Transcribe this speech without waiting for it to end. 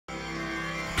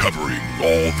covering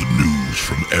all the news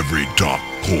from every dark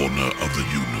corner of the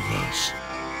universe.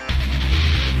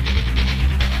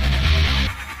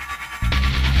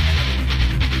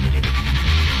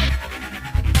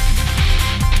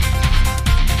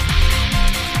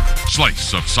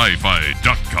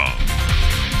 SliceofSciFi.com.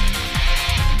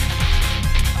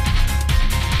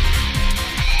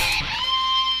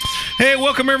 Hey,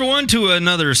 welcome everyone to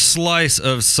another Slice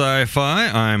of Sci-Fi.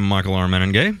 I'm Michael R.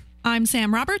 Menengay. I'm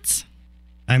Sam Roberts.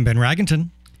 I'm Ben Raggington.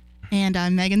 And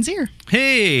I'm Megan Zier.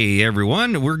 Hey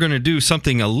everyone, we're going to do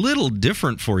something a little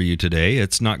different for you today.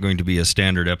 It's not going to be a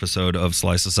standard episode of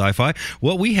Slice of Sci-Fi.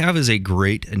 What we have is a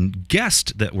great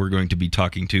guest that we're going to be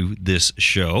talking to this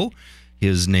show.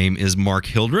 His name is Mark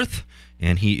Hildreth,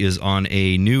 and he is on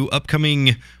a new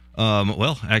upcoming,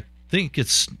 I think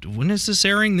it's, when is this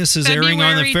airing? This is airing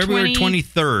on the February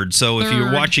 23rd. So if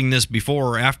you're watching this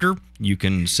before or after, you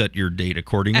can set your date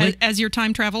accordingly. As your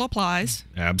time travel applies.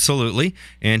 Absolutely.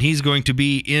 And he's going to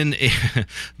be in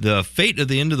The Fate of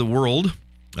the End of the World.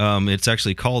 It's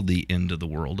actually called The End of the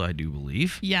World, I do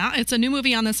believe. Yeah, it's a new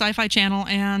movie on the Sci-Fi Channel,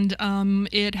 and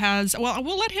it has, well,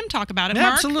 we'll let him talk about it.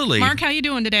 Absolutely. Mark, how you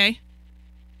doing today?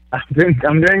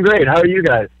 I'm doing great. How are you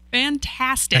guys?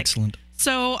 Fantastic. Excellent.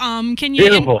 So, can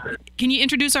you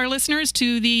introduce our listeners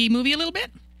to the movie a little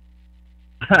bit?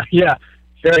 Yeah,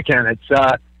 sure I can. It's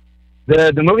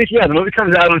the movie. Yeah, the movie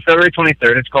comes out on February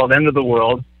 23rd. It's called End of the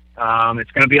World.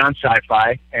 It's going to be on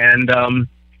Sci-Fi, and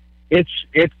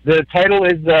the title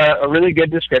is a really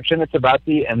good description. It's about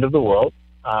the end of the world.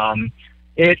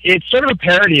 It's sort of a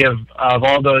parody of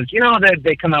all those, that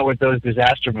they come out with those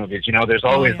disaster movies. There's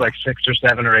always like 6 or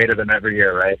 7 or 8 of them every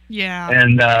year, right? Yeah.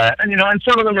 And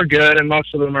some of them are good, and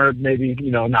most of them are maybe,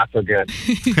 not so good.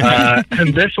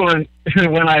 And this one,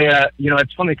 when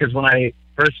it's funny because when I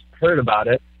first heard about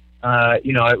it,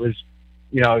 it was,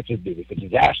 it's a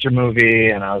disaster movie,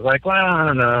 and I was like, well,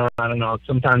 I don't know.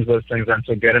 Sometimes those things aren't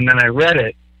so good. And then I read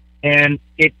it, and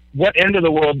what End of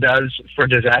the World does for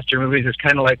disaster movies is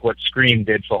kind of like what Scream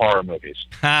did for horror movies.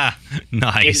 Ha!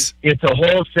 Nice. It's a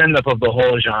whole send-up of the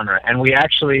whole genre. And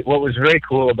what was very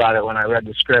cool about it when I read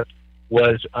the script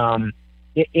was,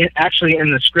 actually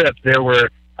in the script, there were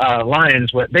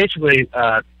lines where basically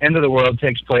End of the World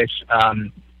takes place,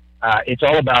 it's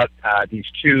all about these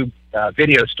 2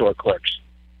 video store clerks,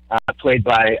 played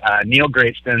by Neil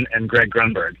Grayston and Greg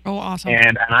Grunberg. Oh, awesome!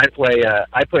 And I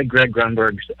play Greg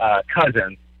Grunberg's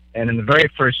cousin. And in the very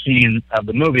first scene of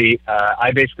the movie,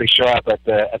 I basically show up at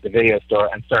the video store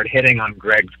and start hitting on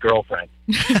Greg's girlfriend,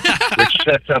 which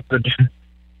sets up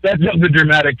the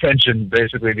dramatic tension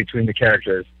basically between the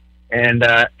characters. And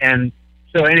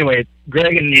so anyway,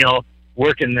 Greg and Neil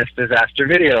work in this disaster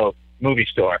video movie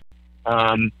store,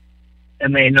 and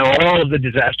they know all of the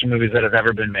disaster movies that have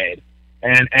ever been made.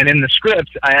 And in the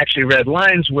script, I actually read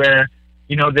lines where,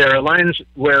 there are lines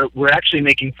where we're actually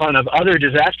making fun of other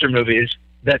disaster movies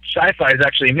that Sci-Fi has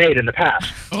actually made in the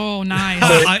past. Oh, nice.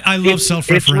 I love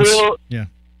self-reference.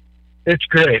 It's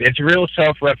great. It's real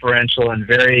self-referential and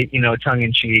very,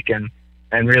 tongue-in-cheek and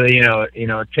really,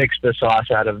 it takes the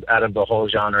sauce out of the whole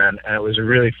genre. And it was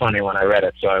really funny when I read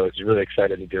it, so I was really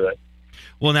excited to do it.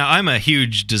 Well, now I'm a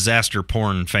huge disaster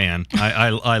porn fan.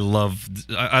 I love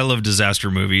disaster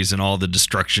movies and all the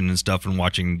destruction and stuff, and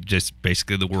watching just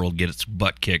basically the world get its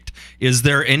butt kicked. Is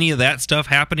there any of that stuff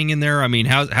happening in there? I mean,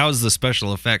 how's the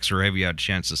special effects, or have you had a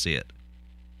chance to see it?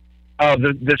 Oh,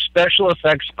 the special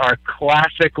effects are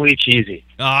classically cheesy.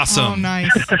 Awesome. Oh,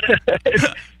 nice.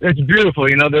 It's beautiful.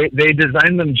 They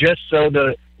designed them just so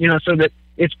so that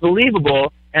it's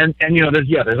believable. And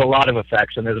there's a lot of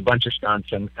effects, and there's a bunch of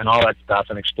stunts and all that stuff,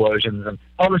 and explosions and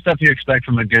all the stuff you expect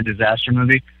from a good disaster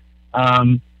movie.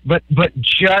 But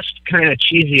just kind of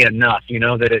cheesy enough,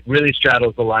 that it really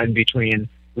straddles the line between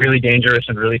really dangerous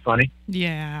and really funny.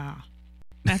 Yeah,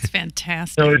 that's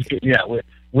fantastic. So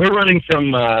we're running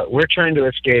from we're trying to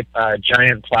escape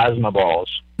giant plasma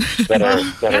balls that are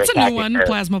that's a new one. Earth.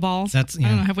 Plasma balls. I don't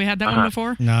know. Have we had that one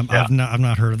before? No, I've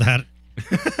not heard of that.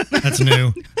 That's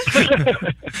new.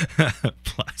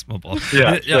 Plasma ball.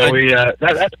 Yeah, so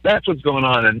that's what's going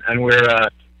on, and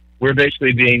we're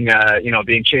basically being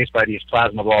chased by these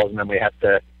plasma balls, and then we have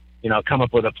to come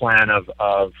up with a plan of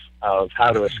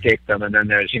how to escape them, and then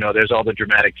there's all the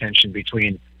dramatic tension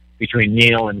between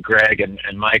Neil and Greg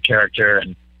and my character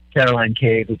and Caroline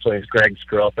Cade, who plays Greg's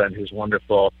girlfriend, who's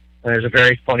wonderful. And there's a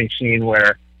very funny scene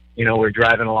where we're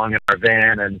driving along in our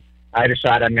van, and I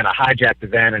decide I'm going to hijack the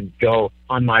van and go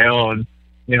on my own,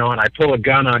 and I pull a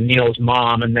gun on Neil's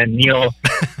mom, and then Neil,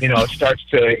 starts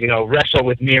to, wrestle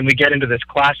with me, and we get into this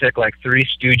classic, like, Three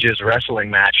Stooges wrestling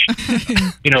match,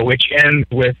 which ends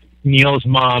with Neil's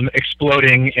mom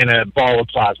exploding in a ball of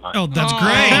plasma. Oh, that's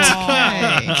great.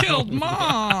 Oh, killed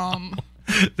mom.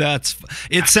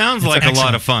 It sounds like excellent. a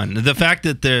lot of fun. The fact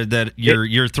that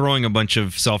you're throwing a bunch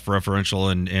of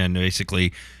self-referential and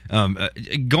basically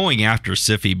going after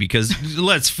Syfy, because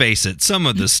let's face it, some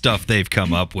of the stuff they've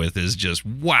come up with is just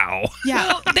wow.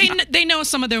 Yeah, well, they know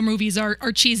some of their movies are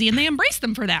cheesy, and they embrace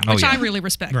them for that, which I really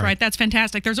respect. Right, that's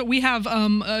fantastic. We have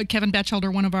Kevin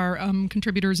Batchelder, one of our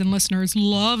contributors and listeners,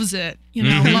 loves it.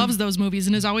 Loves those movies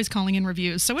and is always calling in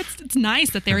reviews. So it's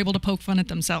nice that they're able to poke fun at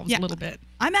themselves a little bit.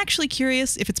 I'm actually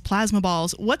curious if it's plasma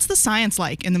balls. What's the science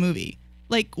like in the movie?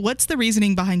 Like, what's the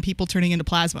reasoning behind people turning into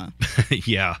plasma?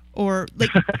 Yeah. Or,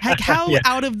 like, how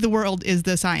out of the world is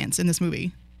the science in this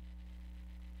movie?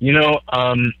 You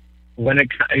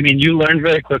learn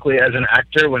very quickly as an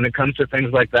actor when it comes to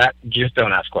things like that. Just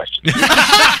don't ask questions. You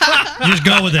just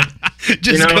go with it.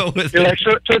 Go with you're it. like,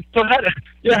 so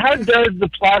how does the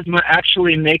plasma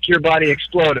actually make your body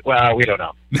explode? Well, we don't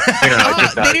know.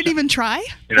 They didn't even try?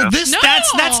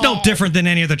 That's no different than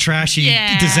any of the trashy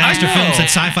disaster films that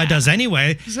Sci-Fi does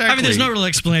anyway. Exactly. I mean, there's no real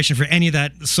explanation for any of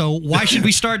that. So why should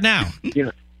we start now?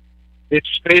 It's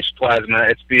space plasma.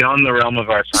 It's beyond the realm of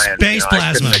our science. Space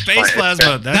plasma. Space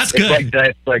plasma. That's good.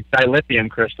 It's like dilithium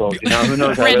crystals. Who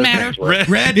knows how Red those matter. things work.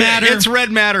 Red matter. It's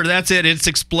red matter. That's it. It's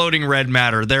exploding red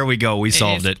matter. There we go. We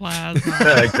solved it.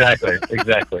 Exactly.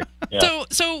 Yeah.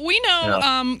 So we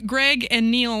know Greg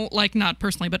and Neil, like, not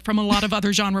personally, but from a lot of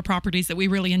other genre properties that we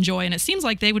really enjoy, and it seems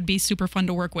like they would be super fun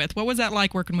to work with. What was that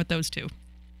like working with those two?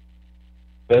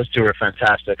 Those two are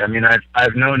fantastic. I mean,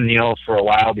 I've known Neil for a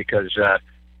while because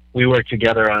we worked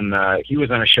together on. He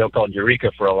was on a show called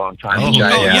Eureka for a long time.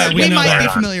 We might be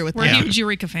familiar with We're that. huge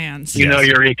Eureka fans. You know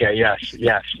Eureka, yes.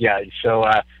 So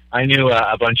I knew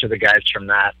a bunch of the guys from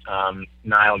that,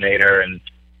 Niall Nader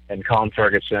and Colin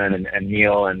Ferguson and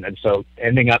Neil, and so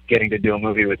ending up getting to do a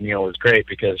movie with Neil was great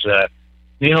because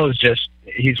Neil is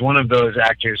he's one of those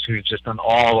actors who's just an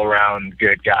all-around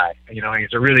good guy.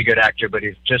 He's a really good actor, but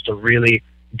he's just a really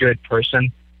good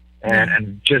person.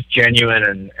 And just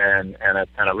genuine and a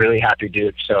really happy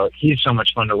dude. So he's so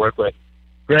much fun to work with.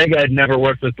 Greg I'd never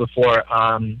worked with before.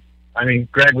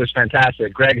 Greg was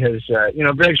fantastic. Greg has,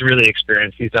 Greg's really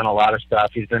experienced. He's done a lot of stuff.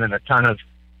 He's been in a ton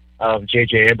of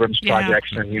J.J. Abrams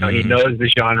projects, and he knows the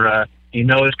genre. He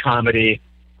knows comedy,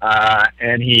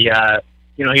 and he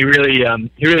really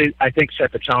I think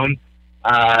set the tone.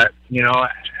 As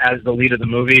the lead of the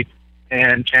movie,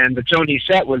 and the tone he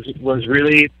set was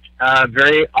really.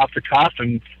 Very off the cuff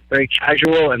and very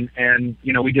casual, and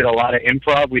we did a lot of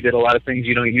improv. We did a lot of things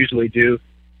you don't usually do,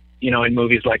 in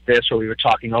movies like this, where we were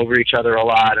talking over each other a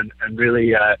lot and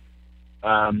really,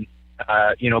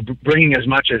 bringing as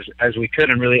much as we could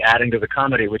and really adding to the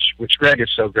comedy, which Greg is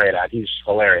so great at. He's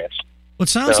hilarious. Well, it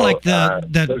sounds like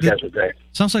those guys are great.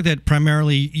 Sounds like that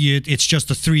primarily it's just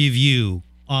the three of you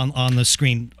on the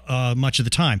screen much of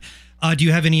the time. Do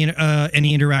you have any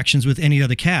interactions with any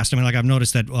other cast? I mean, like, I've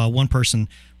noticed that one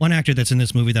actor that's in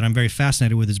this movie that I'm very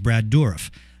fascinated with is Brad Dourif.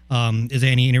 Is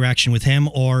there any interaction with him,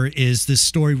 or is this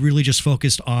story really just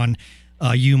focused on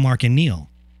you, Mark, and Neil?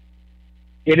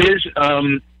 It is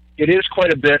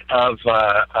quite a bit of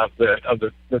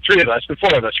the three of us, the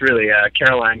four of us really.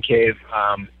 Caroline Cave,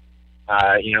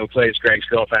 who plays Greg's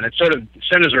girlfriend. It sort of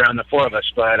centers around the four of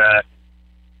us, but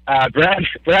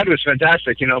Brad was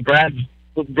fantastic.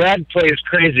 Brad plays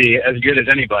crazy as good as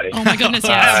anybody. Oh my goodness,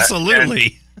 yes.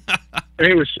 Absolutely.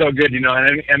 He was so good,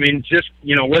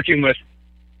 working with,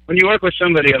 when you work with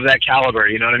somebody of that caliber,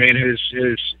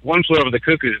 who's One Flew Over the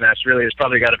Cuckoo's Nest really has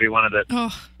probably got to be one of the,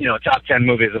 top 10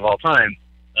 movies of all time.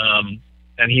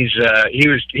 And he's a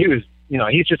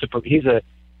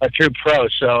true pro.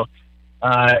 So,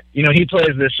 he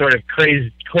plays this sort of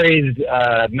crazed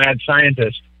mad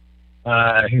scientist,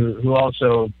 who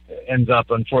also ends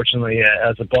up, unfortunately,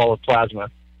 as a ball of plasma.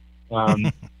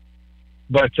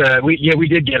 But we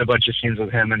did get a bunch of scenes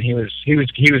with him, and he was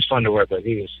fun to work with.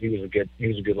 He was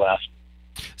a good laugh.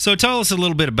 So tell us a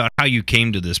little bit about how you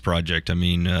came to this project. I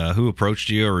mean, who approached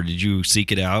you, or did you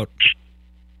seek it out?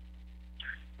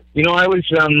 I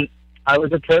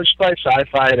was approached by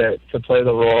Sci-Fi to play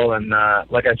the role, and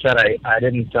like I said, I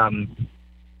didn't.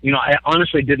 I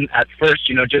honestly didn't at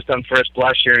first, just on first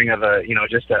blush hearing of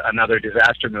another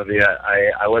disaster movie,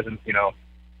 I wasn't,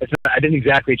 I didn't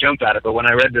exactly jump at it, but when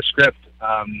I read the script,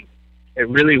 it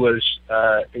really was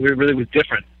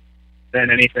different than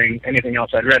anything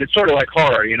else I'd read. It's sort of like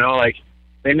horror, like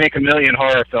they make 1 million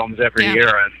horror films every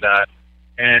year, and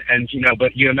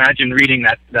but you imagine reading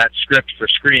that script for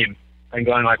Scream and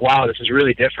going like, wow, this is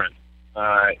really different.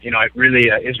 It really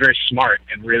is very smart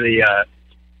and really,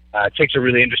 takes a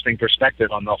really interesting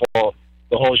perspective on the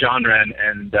whole genre.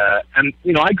 And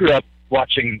you know, I grew up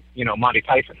watching, you know, Monty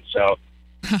Python, so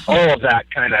all of that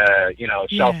kind of, you know,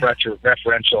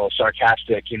 self-referential,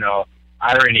 sarcastic, you know,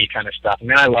 irony kind of stuff. I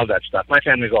mean, I love that stuff. My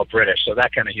family's all British, so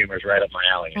that kind of humor is right up my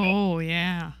alley. You know? Oh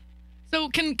yeah. So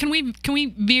can we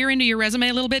veer into your resume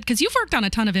a little bit, because you've worked on a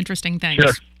ton of interesting things.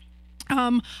 Sure.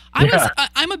 I'm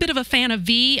a bit of a fan of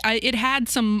V. It had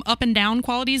some up and down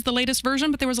qualities, the latest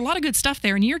version, but there was a lot of good stuff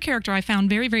there. And your character I found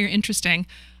very, very interesting.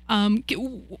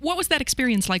 What was that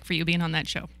experience like for you being on that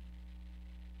show?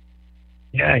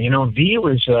 Yeah, you know, V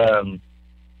was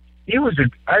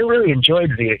I really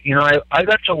enjoyed V. You know, I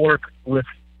got to work with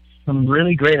some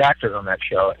really great actors on that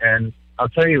show, and I'll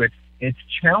tell you, it's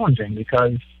challenging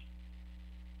because,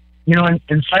 you know,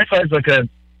 in sci-fi is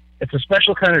it's a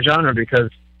special kind of genre because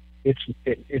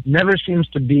it never seems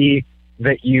to be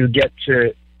that you get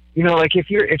to, you know, like if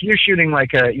you're shooting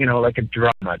like a, you know, like a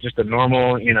drama, just a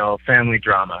normal, you know, family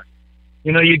drama,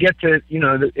 you know, you get to, you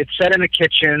know, it's set in a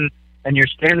kitchen and you're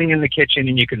standing in the kitchen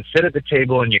and you can sit at the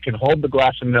table and you can hold the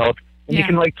glass of milk and you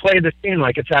can like play the scene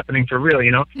like it's happening for real, you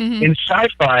know. In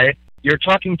sci-fi, you're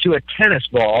talking to a tennis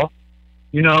ball,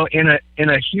 you know, in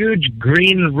a huge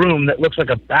green room that looks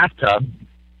like a bathtub.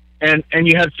 And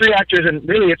you have three actors, and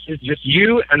really it's just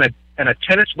you and a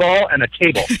tennis ball and a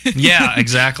table. Yeah,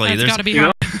 exactly. There's got to be, you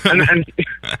know, and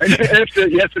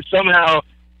you have to somehow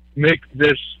make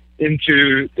this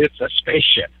into a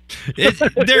spaceship. It's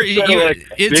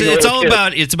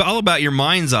all about your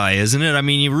mind's eye, isn't it? I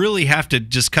mean, you really have to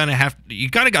just kind of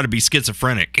got to be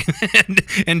schizophrenic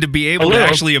and to be able to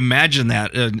actually imagine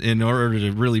that in order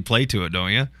to really play to it,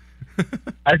 don't you?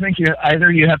 I think you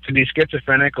have to be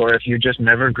schizophrenic, or if you just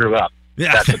never grew up.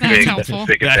 Yeah, that's a big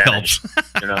that advantage.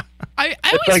 Helps. You know,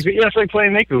 it's it's like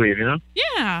playing make believe. You know.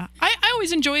 Yeah, I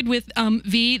always enjoyed with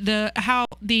V how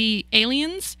the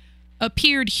aliens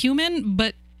appeared human,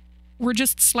 but were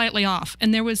just slightly off.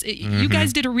 And there was you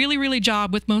guys did a really, really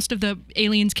job with most of the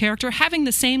aliens' character having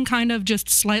the same kind of just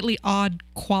slightly odd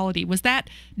quality. Was that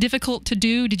difficult to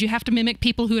do? Did you have to mimic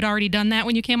people who had already done that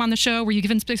when you came on the show? Were you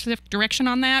given specific direction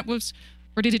on that?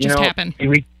 Or did it just happen?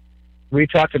 We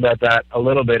talked about that a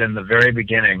little bit in the very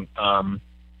beginning.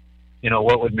 You know,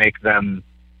 what would make them,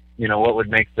 you know, what would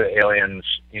make the aliens,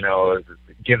 you know,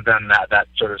 give them that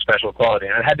sort of special quality.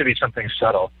 And it had to be something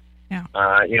subtle. Yeah.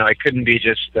 You know, it couldn't be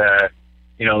just,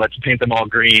 you know, let's paint them all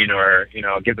green, or, you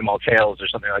know, give them all tails or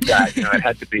something like that. You know, they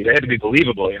had to be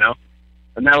believable, you know?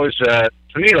 And that was, to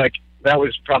me, like, that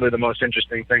was probably the most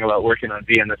interesting thing about working on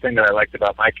V. And the thing that I liked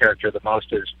about my character the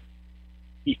most is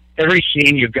every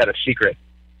scene you've got a secret.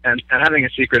 And having a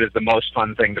secret is the most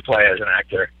fun thing to play as an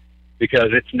actor, because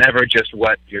it's never just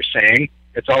what you're saying.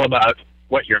 It's all about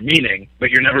what you're meaning, but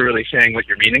you're never really saying what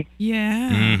you're meaning.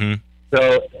 Yeah.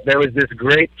 So there was this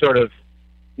great sort of,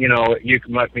 you know, you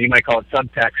might call it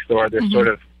subtext, or this sort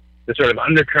of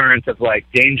undercurrent of like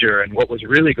danger and what was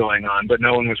really going on, but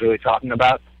no one was really talking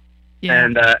about. Yeah.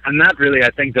 And that really,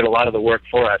 I think, did a lot of the work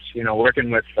for us. You know,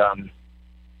 working with,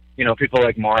 you know, people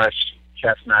like Morris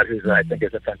Chestnut, who's I think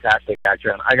is a fantastic actor,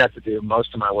 and I got to do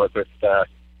most of my work with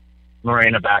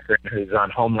Morena Baccarin, who's on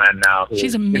Homeland now.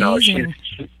 She's amazing. You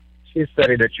know, she's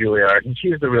studied at Juilliard, and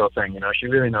she's the real thing. You know, she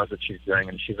really knows what she's doing,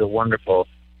 and she's a wonderful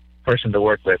person to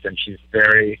work with, and she's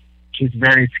very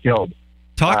skilled.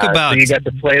 Talk about so you get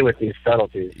to play with these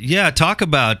subtleties. Yeah, talk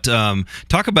about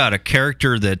a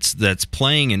character that's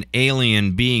playing an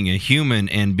alien, being a human,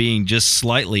 and being just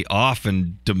slightly off.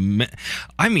 And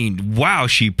I mean, wow,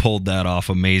 she pulled that off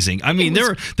amazing. I mean,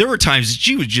 there were times that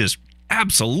she was just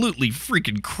absolutely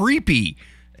freaking creepy.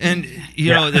 And,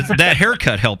 you know, that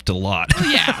haircut helped a lot.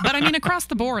 Yeah, but I mean, across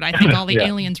the board, I think all the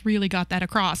aliens really got that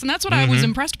across. And that's what I was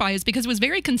impressed by, is because it was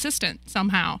very consistent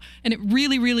somehow. And it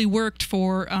really, really worked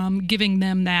for giving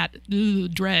them that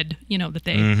dread, you know, that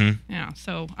they,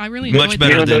 so I really enjoyed much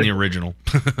better than the original.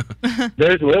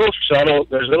 There's little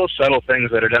subtle things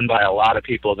that are done by a lot of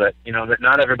people that, you know, that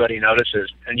not everybody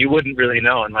notices. And you wouldn't really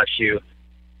know unless you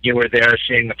were there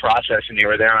seeing the process and you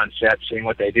were there on set seeing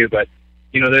what they do. But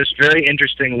you know, there's very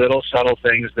interesting little subtle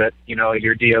things that, you know,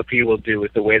 your DOP will do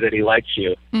with the way that he lights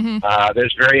you.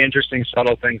 There's very interesting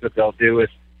subtle things that they'll do with,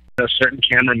 you know, certain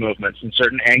camera movements and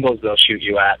certain angles they'll shoot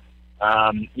you at,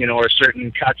 you know, or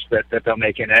certain cuts that they'll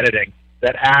make in editing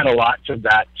that add a lot to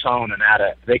that tone, and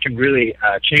they can really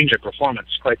change a performance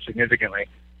quite significantly.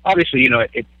 Obviously, you know,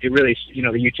 it really, you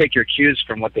know, you take your cues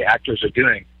from what the actors are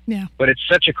doing. Yeah. But it's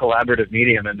such a collaborative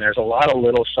medium, and there's a lot of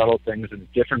little subtle things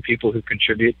and different people who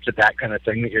contribute to that kind of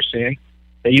thing that you're seeing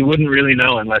that you wouldn't really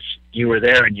know unless you were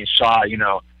there and you saw, you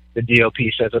know, the DOP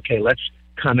says, okay, let's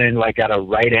come in like at a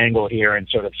right angle here and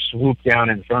sort of swoop down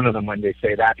in front of them when they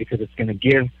say that, because it's going to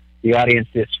give the audience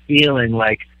this feeling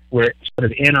like we're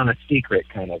sort of in on a secret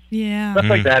kind of. Yeah. Stuff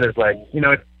like that is like,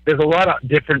 there's a lot of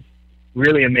different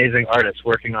really amazing artists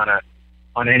working on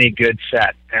any good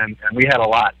set, and we had a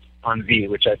lot on V,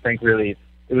 which I think really,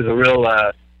 it was a real,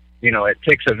 it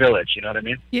takes a village, you know what I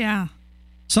mean? Yeah.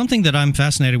 Something that I'm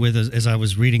fascinated with as I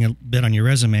was reading a bit on your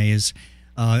resume is,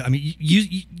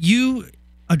 you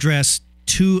address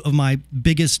two of my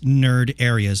biggest nerd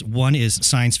areas. One is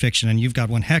science fiction, and you've got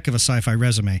one heck of a sci-fi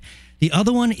resume. The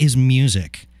other one is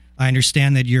music. I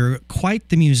understand that you're quite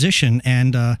the musician,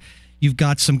 and you've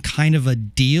got some kind of a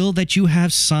deal that you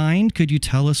have signed. Could you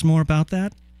tell us more about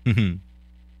that? Mm-hmm.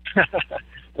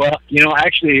 Well,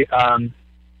 actually,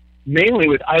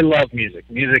 mainly I love music.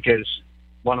 Music is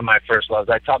one of my first loves.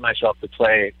 I taught myself to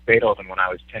play Beethoven when I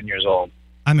was 10 years old.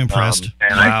 I'm impressed.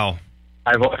 Wow.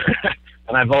 I've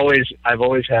always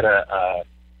had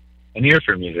an ear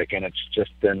for music, and it's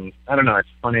just been, I don't know, it's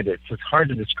funny it's hard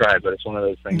to describe, but it's one of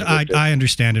those things. I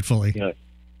understand it fully.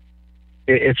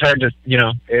 It's hard to,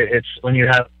 it's when you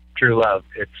have true love,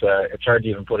 it's hard to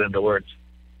even put into words.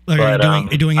 Are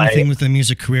you doing anything with the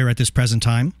music career at this present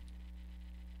time?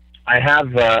 I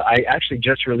have. I actually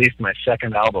just released my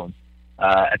second album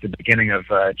at the beginning of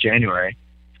January.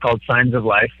 It's called Signs of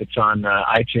Life. It's on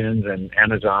iTunes and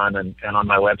Amazon and on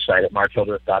my website at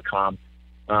markhildreth.com.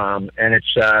 And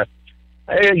it's,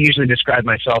 I usually describe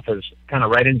myself as kind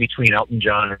of right in between Elton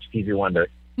John and Stevie Wonder.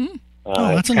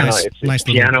 That's a nice little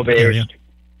piano-based area.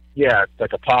 Yeah, it's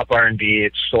like a pop R&B.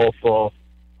 It's soulful.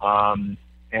 And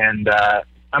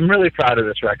I'm really proud of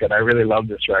this record. I really love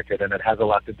this record, and it has a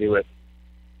lot to do with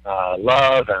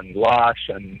love and loss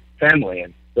and family.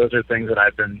 And those are things that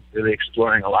I've been really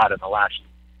exploring a lot in the last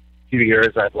few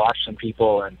years. I've lost some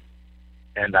people,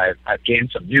 and I've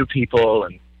gained some new people,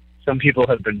 and some people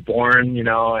have been born,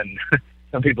 and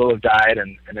some people have died,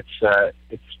 and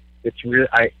it's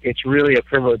really a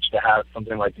privilege to have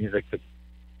something like music to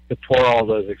pour all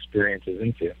those experiences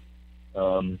into.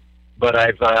 But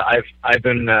I've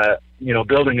been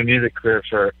building a music career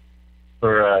for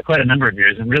quite a number of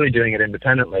years, and really doing it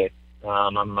independently.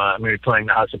 I'm going to be playing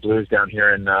the House of Blues down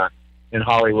here in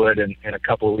Hollywood in a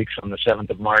couple of weeks on the 7th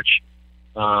of March.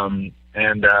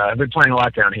 And I've been playing a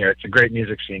lot down here. It's a great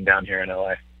music scene down here in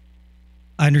LA.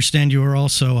 I understand you were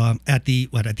also at the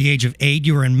age of 8,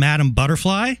 you were in Madame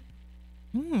Butterfly.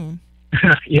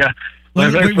 Yeah, my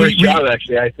very first job,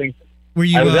 actually. I think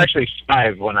I was actually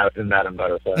 5 when I was in Madame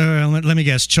Butterfly. Let me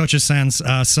guess, Cho-Cha-San's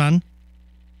son.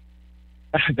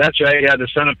 That's right. Yeah, the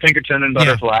son of Pinkerton and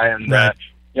Butterfly, and right.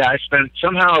 I spent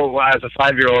somehow as a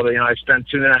 5-year-old. I spent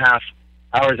 2.5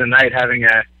 hours a night having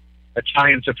a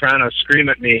Italian soprano scream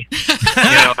at me,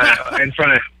 in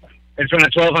front of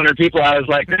 1,200 people. I was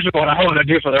like, this is what I want to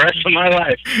do for the rest of my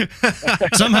life.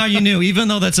 Somehow you knew, even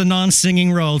though that's a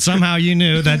non-singing role, somehow you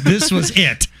knew that this was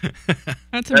it.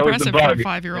 That's impressive for a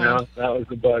 5-year-old. That was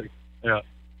the bug. Yeah.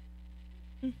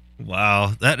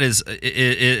 Wow, that is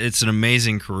it's an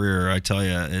amazing career. I tell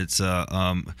you, it's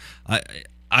I'm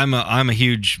a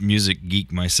huge music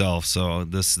geek myself, so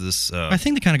this I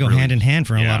think they kind of go really, hand in hand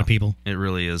for a lot of people. It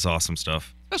really is awesome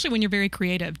stuff. Especially when you're very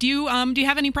creative. Do you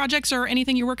have any projects or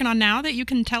anything you're working on now that you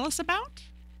can tell us about?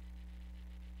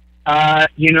 I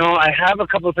have a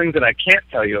couple of things that I can't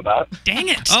tell you about. Dang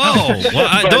it! Oh,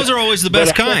 well, those are always the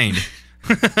best kind.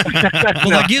 Well,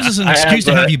 that gives us an excuse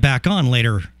to have you back on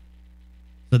later,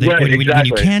 so that when you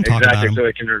can talk about them. So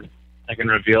I can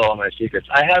reveal all my secrets.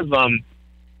 I have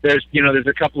there's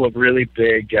a couple of really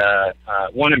big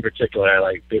one in particular I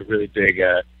like, really big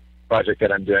project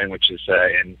that I'm doing, which is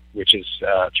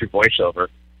through voiceover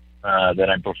that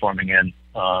I'm performing in,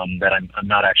 that I'm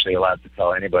not actually allowed to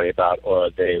tell anybody about, or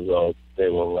they'll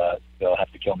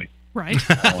have to kill me. Right.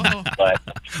 But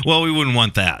well, we wouldn't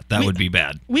want that. That would be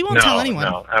bad. We won't tell anyone.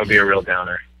 No, that would be a real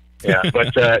downer. Yeah,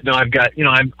 but no, I've got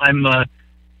I'm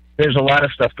there's a lot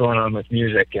of stuff going on with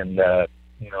music, and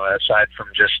aside from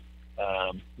just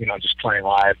just playing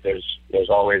live, there's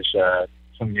always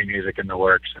some new music in the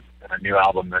works, and a new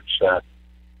album that's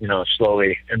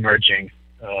slowly emerging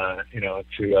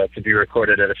to be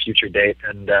recorded at a future date.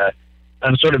 And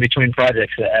I'm sort of between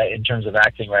projects in terms of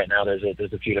acting right now. There's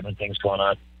a few different things going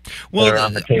on that are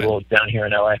on the table down here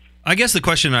in LA. I guess the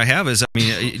question I have is, do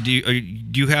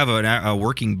you have a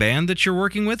working band that you're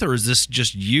working with, or is this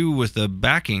just you with the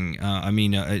backing?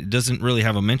 It doesn't really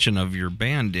have a mention of your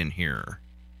band in here.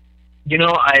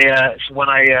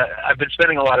 I've been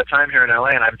spending a lot of time here in LA,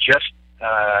 and I've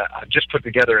just put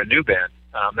together a new band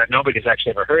that nobody's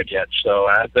actually ever heard yet. So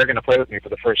they're going to play with me for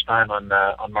the first time on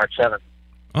March 7th.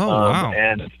 Oh, wow!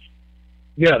 And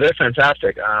Yeah, they're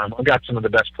fantastic. I've got some of the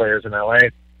best players in LA.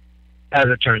 As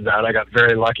it turns out, I got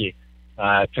very lucky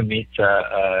to meet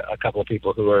a couple of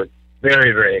people who are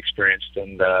very, very experienced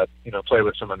and play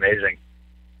with some amazing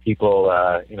people.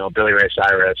 Billy Ray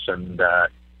Cyrus and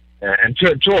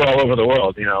tour all over the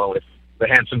world. With the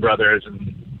Hanson Brothers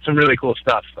and some really cool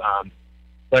stuff.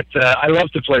 But I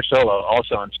love to play solo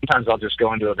also, and sometimes I'll just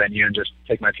go into a venue and just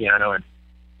take my piano and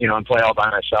and play all by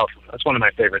myself. That's one of my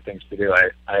favorite things to do.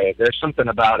 There's something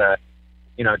about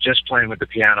just playing with the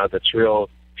piano that's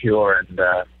real pure, and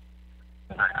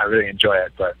I really enjoy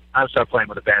it. But I'll start playing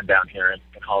with a band down here in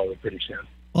Hollywood pretty soon.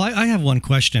 Well, I have one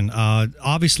question.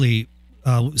 Obviously,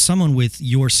 someone with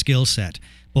your skill set,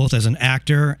 both as an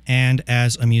actor and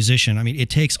as a musician, I mean,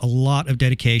 it takes a lot of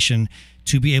dedication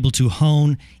to be able to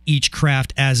hone each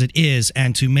craft as it is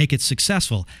and to make it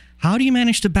successful. How do you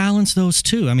manage to balance those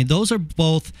two? I mean, those are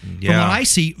both, from what I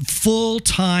see,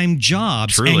 full-time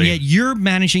jobs, Truly. and yet you're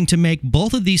managing to make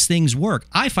both of these things work.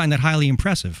 I find that highly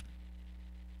impressive.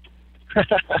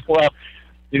 Well,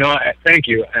 thank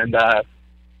you. And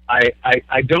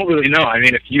I don't really know. I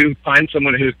mean, if you find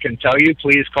someone who can tell you,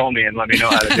 please call me and let me know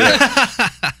how to do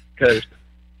it. Because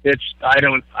I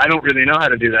don't really know how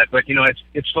to do that. But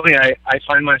it's funny. I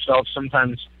find myself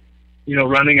sometimes,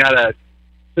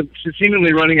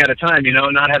 seemingly running out of time.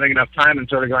 Not having enough time and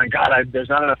sort of going, God, there's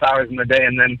not enough hours in the day.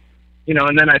 And then,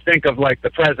 and then I think of like the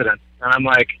president, and I'm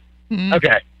like,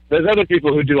 okay, there's other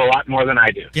people who do a lot more than I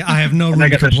do. Yeah, I have no room to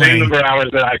complain. They get the same number of hours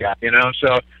that I got.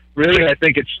 So really, I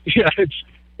think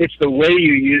it's the way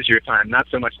you use your time, not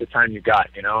so much the time you got.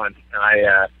 And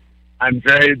I'm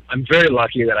very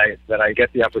lucky that I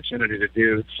get the opportunity to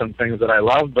do some things that I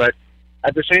love. But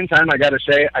at the same time, I got to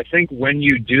say, I think when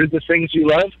you do the things you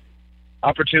love,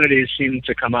 opportunities seem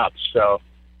to come up. So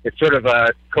it's sort of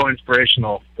a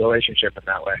co-inspirational relationship in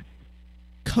that way.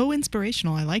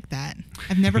 Co-inspirational, I like that.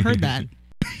 I've never heard that.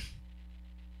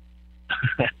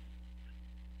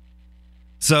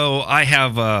 So I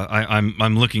have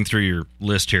I'm looking through your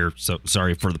list here. So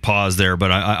sorry for the pause there, but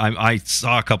I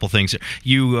saw a couple things.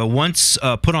 You once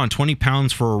put on 20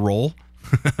 pounds for a role.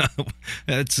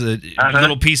 That's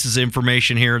little pieces of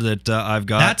information here that I've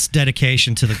got. That's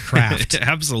dedication to the craft.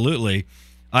 Absolutely.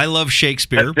 I love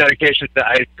Shakespeare. That's dedication to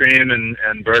ice cream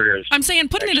and burgers. I'm saying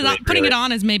putting it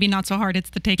on is maybe not so hard. It's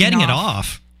the getting it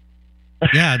off.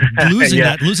 Yeah, losing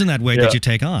that weight that you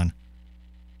take on.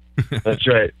 That's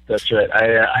right.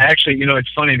 I actually,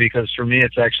 it's funny because for me,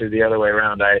 it's actually the other way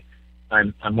around.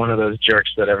 I'm one of those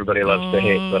jerks that everybody loves to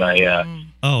hate, but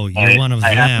you're one of them.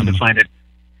 I happen to find it.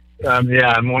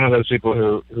 I'm one of those people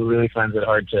who really finds it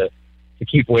hard to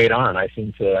keep weight on. I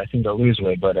seem to lose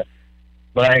weight, but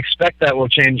I expect that will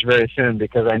change very soon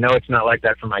because I know it's not like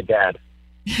that for my dad.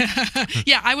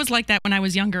 Yeah, I was like that when I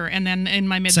was younger, and then in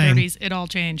my mid-30s, it all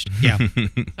changed. Yeah.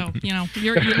 So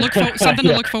you're something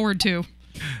to look forward to.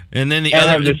 And then I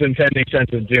have this impending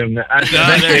sense of doom.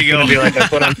 There you go. It's going to be like I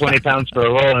put on 20 pounds for a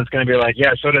role, and it's going to be like,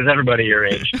 yeah, so does everybody your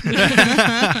age.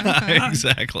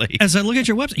 Exactly. As I look at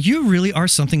your website, you really are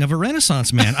something of a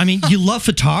Renaissance man. I mean, you love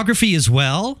photography as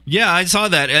well. Yeah, I saw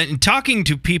that. And talking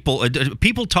to people,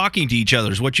 people talking to each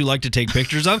other is what you like to take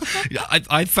pictures of.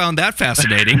 I found that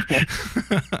fascinating.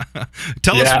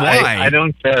 Tell us why. I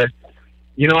don't.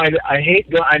 I hate.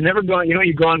 I never go.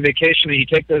 You go on vacation and you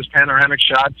take those panoramic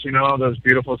shots. Those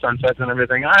beautiful sunsets and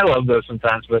everything. I love those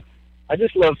sometimes, but I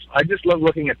just love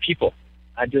looking at people.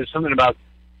 There's something about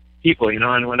people,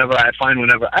 And whenever I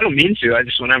don't mean to.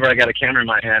 Whenever I got a camera in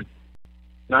my hand,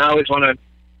 and I always want to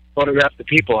photograph the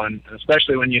people, and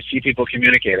especially when you see people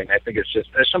communicating. I think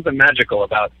there's something magical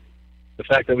about the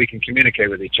fact that we can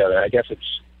communicate with each other. I guess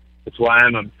it's why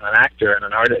I'm an actor and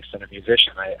an artist and a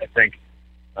musician. I think.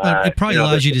 It probably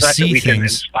allows you to see things. Can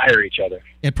inspire each other.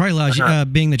 It probably allows you,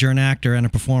 being that you're an actor and a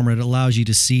performer, it allows you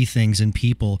to see things in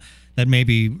people that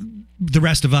maybe the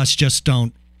rest of us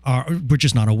we're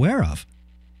just not aware of.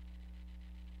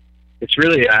 It's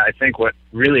really, I think, what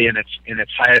really in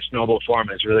its highest noble form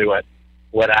is really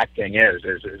what acting is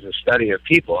a study of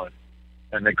people,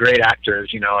 and the great actors,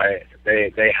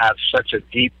 they have such a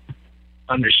deep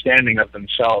understanding of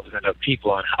themselves and of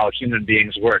people and how human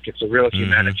beings work. It's a real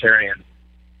humanitarian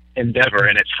endeavor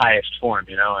in its highest form,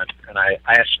 and I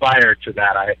aspire to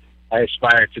that. I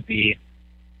aspire to be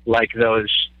like those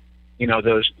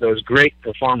great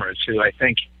performers who I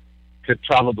think could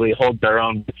probably hold their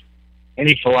own with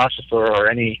any philosopher or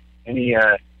any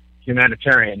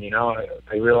humanitarian.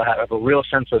 They really have a real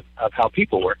sense of how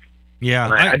people work. Yeah,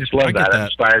 and I just love that. It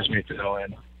inspires me to go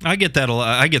in. I get that a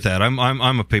lot. I get that.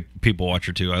 I'm a people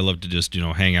watcher too. I love to just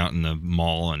hang out in the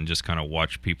mall and just kind of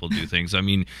watch people do things. I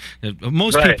mean,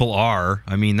 most people are.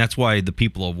 I mean, that's why the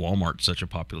people of Walmart's such a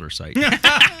popular site.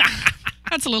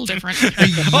 That's a little different. Oh,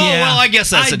 well, I guess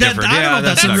that's different. I don't know if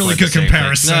that's a not really quite good the same thing.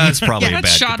 comparison. No, that's probably a bad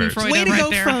Schadenfreude comparison. Way to right go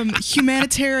there. from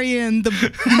humanitarian,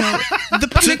 the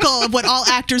pinnacle of what all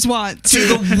actors want, to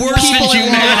the worst people in in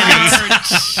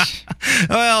humanity.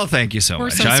 Well, thank you so We're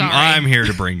much. so sorry. I'm here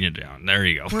to bring you down. There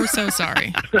you go. We're so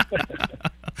sorry.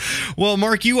 Well,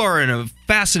 Mark, you are a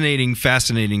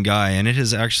fascinating guy, and it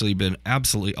has actually been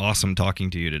absolutely awesome talking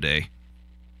to you today.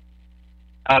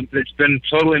 It's been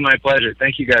totally my pleasure.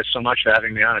 Thank you guys so much for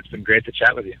having me on. It's been great to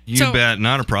chat with you. You bet.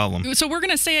 Not a problem. So we're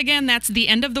going to say again, that's The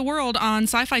End of the World on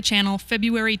Sci-Fi Channel,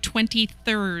 February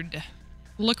 23rd.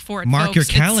 Look for it, Mark folks. your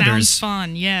calendars. It sounds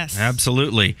fun, yes.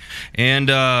 Absolutely.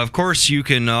 And, of course, you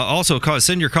can also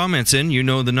send your comments in. You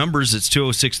know the numbers. It's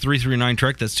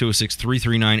 206-339-TREK. That's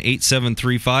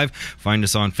 206-339-8735. Find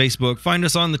us on Facebook. Find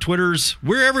us on the Twitters.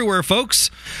 We're everywhere, folks.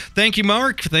 Thank you,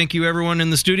 Mark. Thank you, everyone in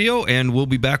the studio. And we'll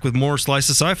be back with more Slice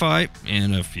of Sci-Fi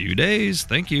in a few days.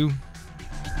 Thank you.